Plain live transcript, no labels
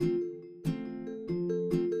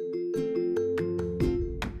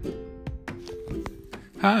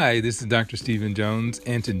Hi, this is Dr. Stephen Jones,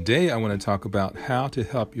 and today I want to talk about how to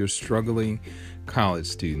help your struggling college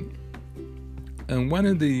student. And one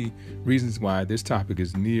of the reasons why this topic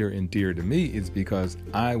is near and dear to me is because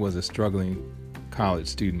I was a struggling college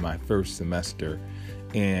student my first semester,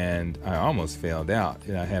 and I almost failed out.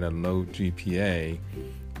 And I had a low GPA,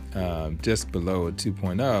 just below a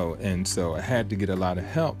 2.0, and so I had to get a lot of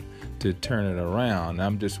help to turn it around.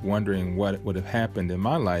 I'm just wondering what would have happened in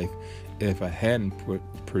my life if I hadn't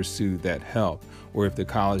pursued that help, or if the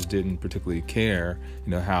college didn't particularly care,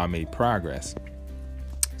 how I made progress.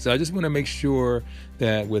 So I just want to make sure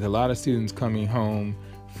that with a lot of students coming home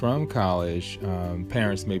from college,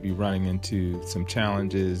 parents may be running into some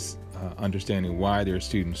challenges, understanding why their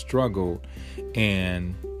students struggled,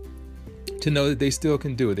 and to know that they still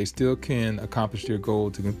can do it. They still can accomplish their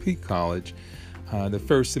goal to complete college. The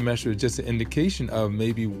first semester is just an indication of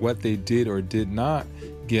maybe what they did or did not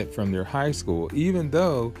get from their high school. Even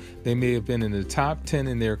though they may have been in the top 10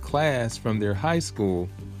 in their class from their high school,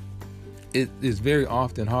 it is very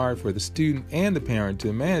often hard for the student and the parent to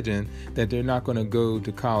imagine that they're not going to go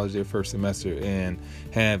to college their first semester and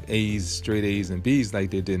have A's, straight A's and B's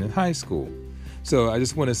like they did in high school. So I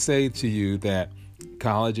just want to say to you that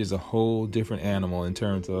college is a whole different animal in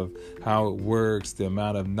terms of how it works, the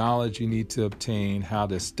amount of knowledge you need to obtain, how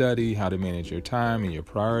to study, how to manage your time and your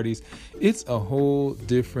priorities. It's a whole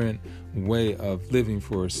different way of living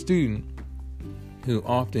for a student who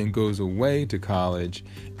often goes away to college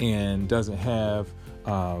and doesn't have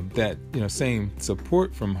that same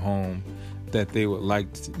support from home that they would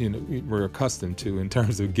like to, were accustomed to in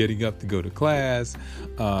terms of getting up to go to class,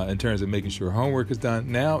 in terms of making sure homework is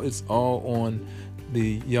done. Now it's all on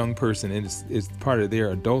the young person, and it's part of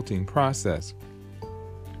their adulting process.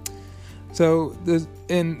 So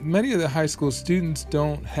and many of the high school students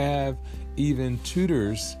don't have even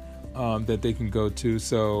tutors that they can go to.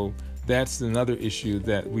 So that's another issue,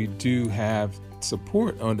 that we do have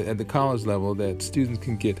support at the college level, that students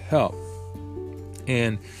can get help.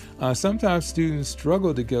 And sometimes students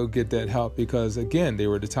struggle to go get that help because, again, they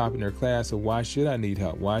were at the top in their class. So why should I need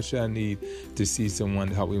help? Why should I need to see someone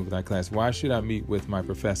to help me with my class? Why should I meet with my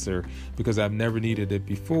professor? Because I've never needed it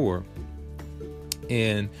before.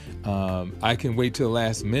 And I can wait till the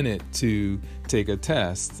last minute to take a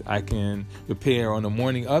test. I can prepare on the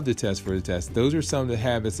morning of the test for the test. Those are some of the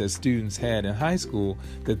habits that students had in high school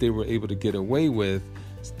that they were able to get away with,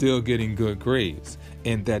 still getting good grades.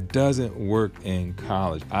 And that doesn't work in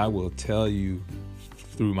college. I will tell you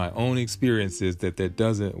through my own experiences that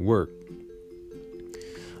doesn't work.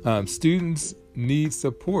 Students need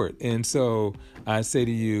support. And so I say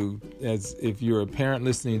to you, as if you're a parent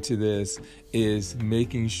listening to this, is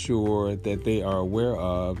making sure that they are aware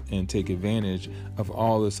of and take advantage of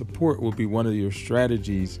all the support will be one of your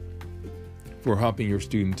strategies for helping your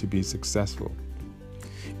student to be successful.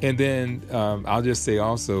 And then I'll just say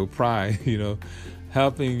also pride,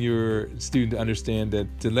 helping your student to understand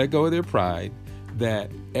that to let go of their pride, that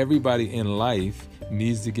everybody in life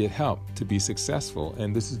needs to get help to be successful.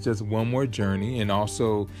 And this is just one more journey. And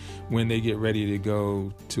also when they get ready to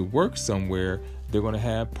go to work somewhere, they're going to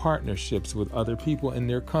have partnerships with other people in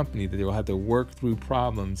their company that they'll have to work through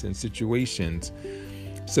problems and situations.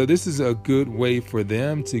 So this is a good way for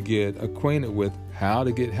them to get acquainted with how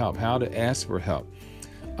to get help, how to ask for help.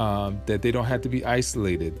 That they don't have to be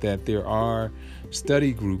isolated, that there are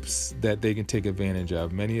study groups that they can take advantage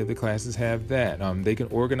of. Many of the classes have that. They can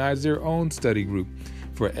organize their own study group.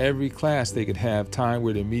 For every class, they could have time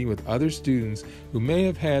where they meet with other students who may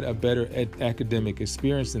have had a better academic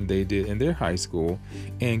experience than they did in their high school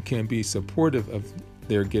and can be supportive of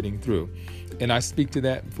their getting through. And I speak to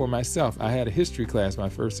that for myself. I had a history class my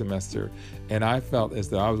first semester, and I felt as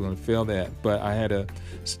though I was going to fail that. But I had a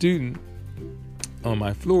student on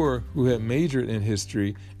my floor who had majored in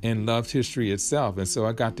history and loved history itself. And so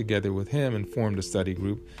I got together with him and formed a study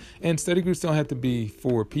group. And study groups don't have to be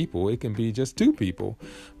 4 people. It can be just 2 people.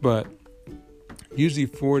 But usually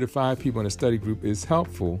 4 to 5 people in a study group is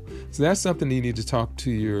helpful. So that's something you need to talk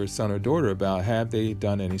to your son or daughter about. Have they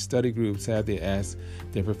done any study groups? Have they asked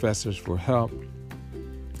their professors for help?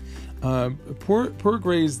 Poor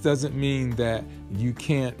grades doesn't mean that you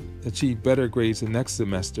can't achieve better grades the next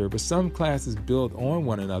semester, but some classes build on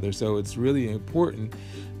one another. So it's really important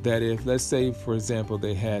that if, let's say, for example,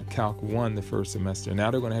 they had Calc 1 the first semester, now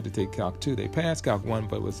they're going to have to take Calc 2. They passed Calc 1,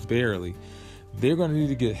 but it was barely. They're going to need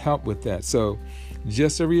to get help with that. So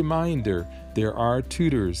just a reminder, there are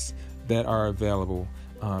tutors that are available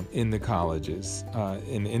in the colleges.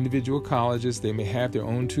 In individual colleges, they may have their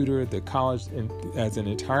own tutor. The college as an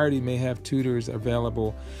entirety may have tutors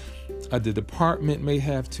available. The department may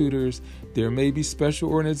have tutors. There may be special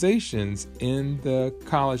organizations in the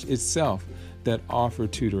college itself that offer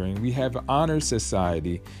tutoring. We have an honor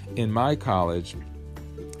society in my college,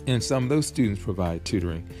 and some of those students provide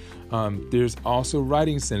tutoring. There's also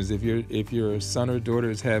writing centers. If your son or daughter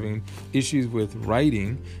is having issues with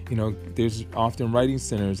writing, there's often writing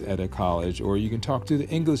centers at a college, or you can talk to the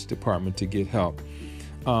English department to get help.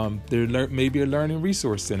 There may be a learning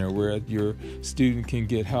resource center where your student can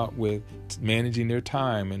get help with managing their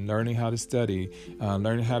time and learning how to study,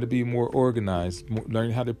 learning how to be more organized,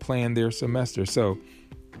 learning how to plan their semester. So,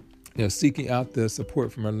 seeking out the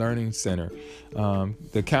support from a learning center.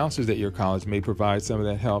 The counselors at your college may provide some of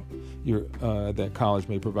that help. That college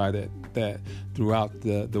may provide that throughout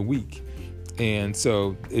the week. And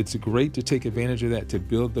so it's great to take advantage of that, to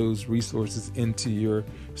build those resources into your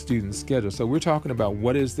student schedule. So we're talking about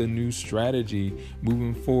what is the new strategy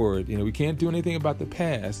moving forward. We can't do anything about the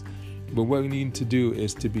past, but what we need to do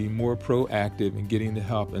is to be more proactive in getting the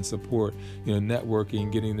help and support,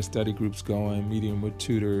 networking, getting the study groups going, meeting with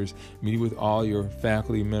tutors, meeting with all your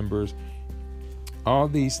faculty members. All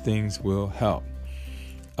these things will help.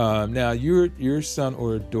 Now, your son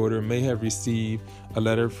or daughter may have received a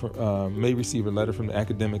letter from the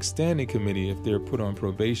Academic Standing Committee if they're put on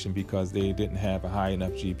probation because they didn't have a high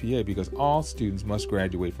enough GPA, because all students must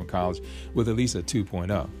graduate from college with at least a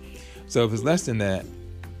 2.0. So if it's less than that,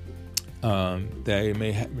 they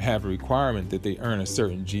may have a requirement that they earn a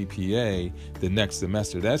certain GPA the next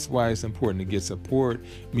semester. That's why it's important to get support,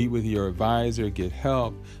 meet with your advisor, get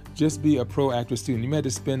help. Just be a proactive student. You may have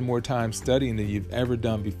to spend more time studying than you've ever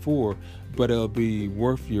done before, but it'll be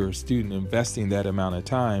worth your student investing that amount of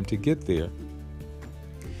time to get there.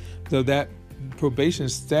 So that probation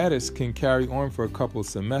status can carry on for a couple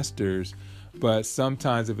semesters, but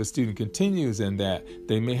sometimes if a student continues in that,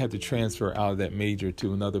 they may have to transfer out of that major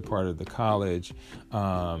to another part of the college,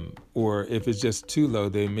 or if it's just too low,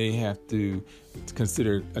 they may have to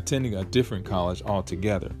consider attending a different college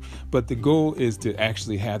altogether. But the goal is to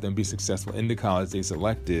actually have them be successful in the college they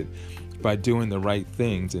selected by doing the right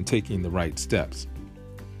things and taking the right steps.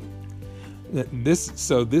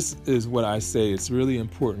 This is what I say. It's really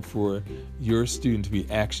important for your student to be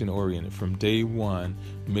action-oriented from day one.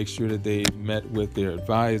 Make sure that they met with their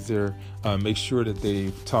advisor. Make sure that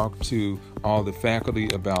they've talked to all the faculty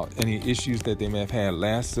about any issues that they may have had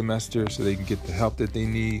last semester so they can get the help that they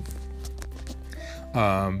need.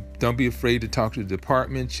 Don't be afraid to talk to the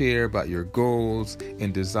department chair about your goals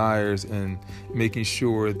and desires, and making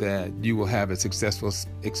sure that you will have a successful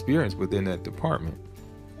experience within that department.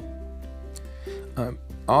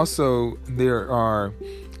 Also, there are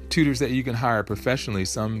tutors that you can hire professionally.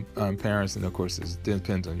 Some parents, and of course it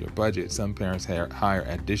depends on your budget, some parents hire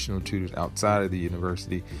additional tutors outside of the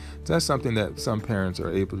university. So that's something that some parents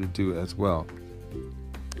are able to do as well.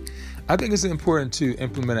 I think it's important to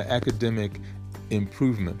implement an academic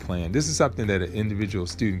improvement plan. This is something that an individual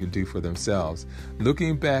student can do for themselves.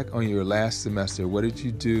 Looking back on your last semester, what did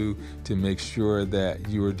you do to make sure that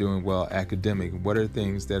you were doing well academically? What are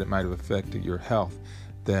things that it might have affected your health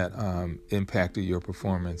that impacted your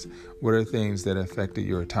performance? What are things that affected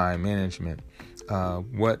your time management?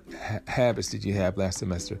 What habits did you have last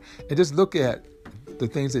semester? And just look at the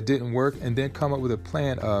things that didn't work, and then come up with a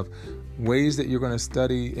plan of ways that you're going to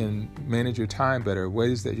study and manage your time better,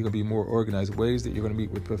 ways that you're going to be more organized, ways that you're going to meet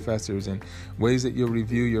with professors, and ways that you'll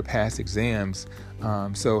review your past exams.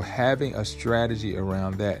 So having a strategy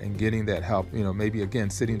around that and getting that help, maybe again,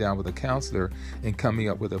 sitting down with a counselor and coming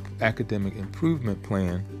up with an academic improvement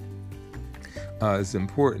plan is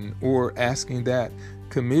important, or asking that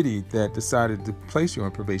committee that decided to place you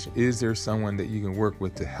on probation, is there someone that you can work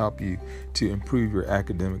with to help you to improve your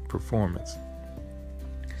academic performance?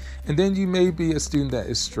 And then you may be a student that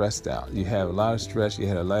is stressed out. You have a lot of stress. You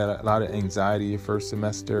had a lot of anxiety your first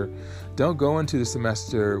semester. Don't go into the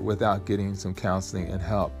semester without getting some counseling and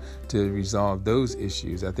help to resolve those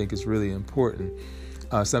issues. I think it's really important.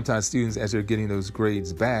 Sometimes students, as they're getting those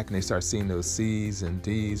grades back and they start seeing those C's and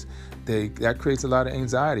D's, that creates a lot of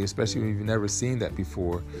anxiety, especially when you've never seen that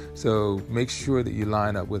before. So make sure that you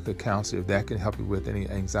line up with a counselor if that can help you with any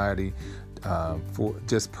anxiety, for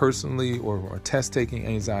just personally or test-taking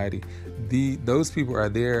anxiety. Those people are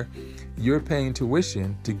there. You're paying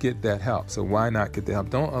tuition to get that help. So why not get the help?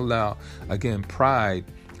 Don't allow, again, pride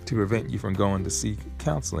to prevent you from going to seek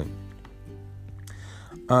counseling.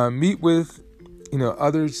 Meet with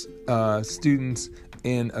other students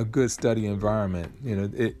in a good study environment.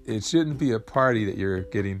 It shouldn't be a party that you're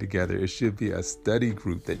getting together. It should be a study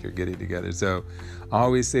group that you're getting together. So I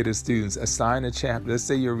always say to students, assign a chapter. Let's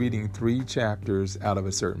say you're reading 3 chapters out of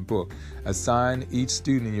a certain book. Assign each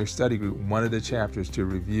student in your study group one of the chapters to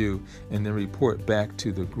review and then report back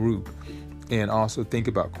to the group. And also think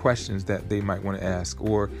about questions that they might want to ask.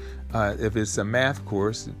 Or if it's a math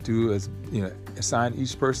course, assign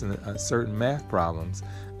each person a certain math problems.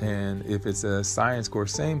 And if it's a science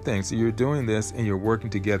course, same thing. So you're doing this and you're working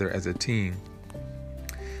together as a team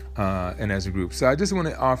and as a group. So I just want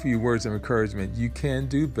to offer you words of encouragement. You can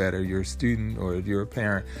do better. Your student, or if you're a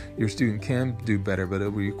parent, your student can do better, but it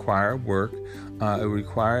will require work. It will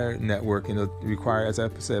require networking. It will require, as I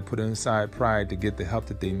said, putting aside pride to get the help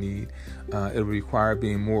that they need. It will require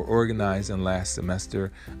being more organized than last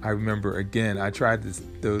semester. I remember, again, I tried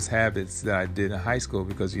those habits that I did in high school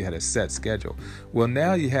because you had a set schedule. Well,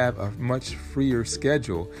 now you have a much freer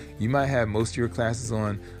schedule. You might have most of your classes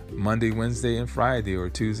on Monday, Wednesday, and Friday, or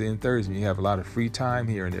Tuesday and Thursday. You have a lot of free time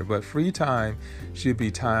here and there, but free time should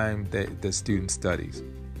be time that the student studies.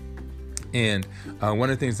 And one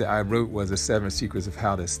of the things that I wrote was The 7 Secrets of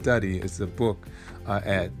How to Study. It's a book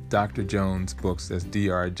at Dr. Jones Books, that's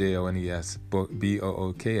DRJONES,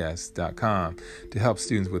 BOOKS.com, to help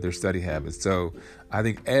students with their study habits. So I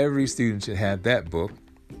think every student should have that book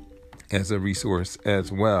as a resource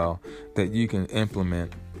as well that you can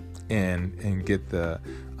implement and get the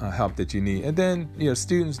help that you need. And then,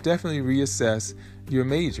 students definitely reassess your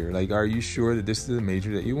major. Like, are you sure that this is the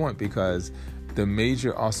major that you want? Because the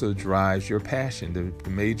major also drives your passion. The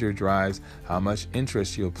major drives how much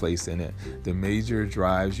interest you'll place in it. The major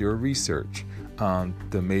drives your research.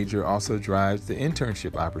 The major also drives the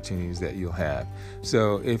internship opportunities that you'll have.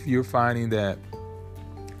 So if you're finding that,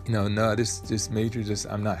 this major,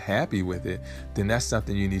 I'm not happy with it, then that's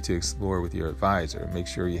something you need to explore with your advisor. Make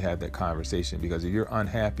sure you have that conversation, because if you're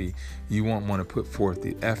unhappy, you won't want to put forth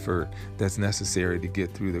the effort that's necessary to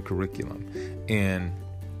get through the curriculum. And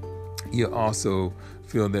you also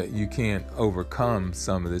feel that you can't overcome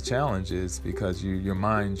some of the challenges because your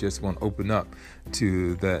mind just won't open up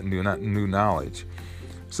to that new knowledge.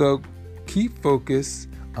 So keep focused.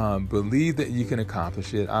 Believe that you can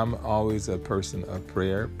accomplish it. I'm always a person of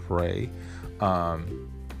prayer. Pray,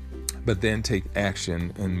 but then take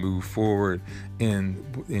action and move forward in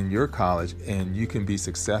your college, and you can be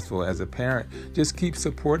successful as a parent. Just keep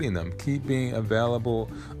supporting them. Keep being available.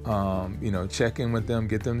 Check in with them.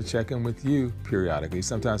 Get them to check in with you periodically.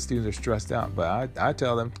 Sometimes students are stressed out, but I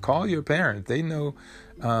tell them, call your parents. They know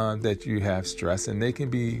that you have stress, and they can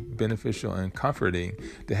be beneficial and comforting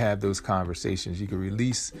to have those conversations. You can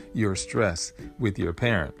release your stress with your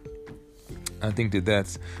parent. I think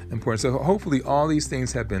that's important. So hopefully all these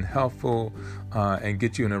things have been helpful and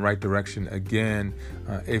get you in the right direction. Again,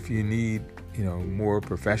 if you need more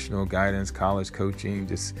professional guidance, college coaching,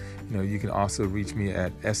 just you can also reach me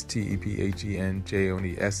at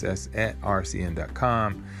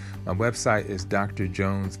stephenjoness@rcn.com. My website is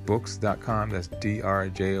drjonesbooks.com. That's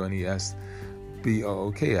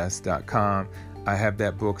drjonesbooks.com. I have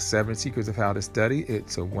that book, 7 Secrets of How to Study.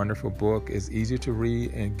 It's a wonderful book. It's easy to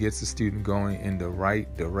read and gets the student going in the right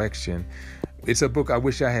direction. It's a book I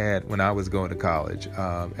wish I had when I was going to college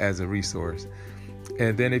as a resource.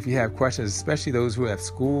 And then if you have questions, especially those who have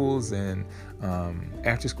schools and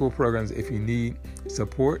after-school programs, if you need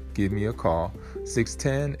support, give me a call,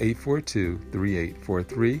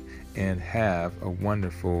 610-842-3843, and have a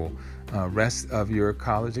wonderful rest of your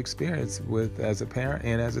college experience as a parent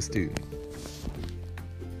and as a student.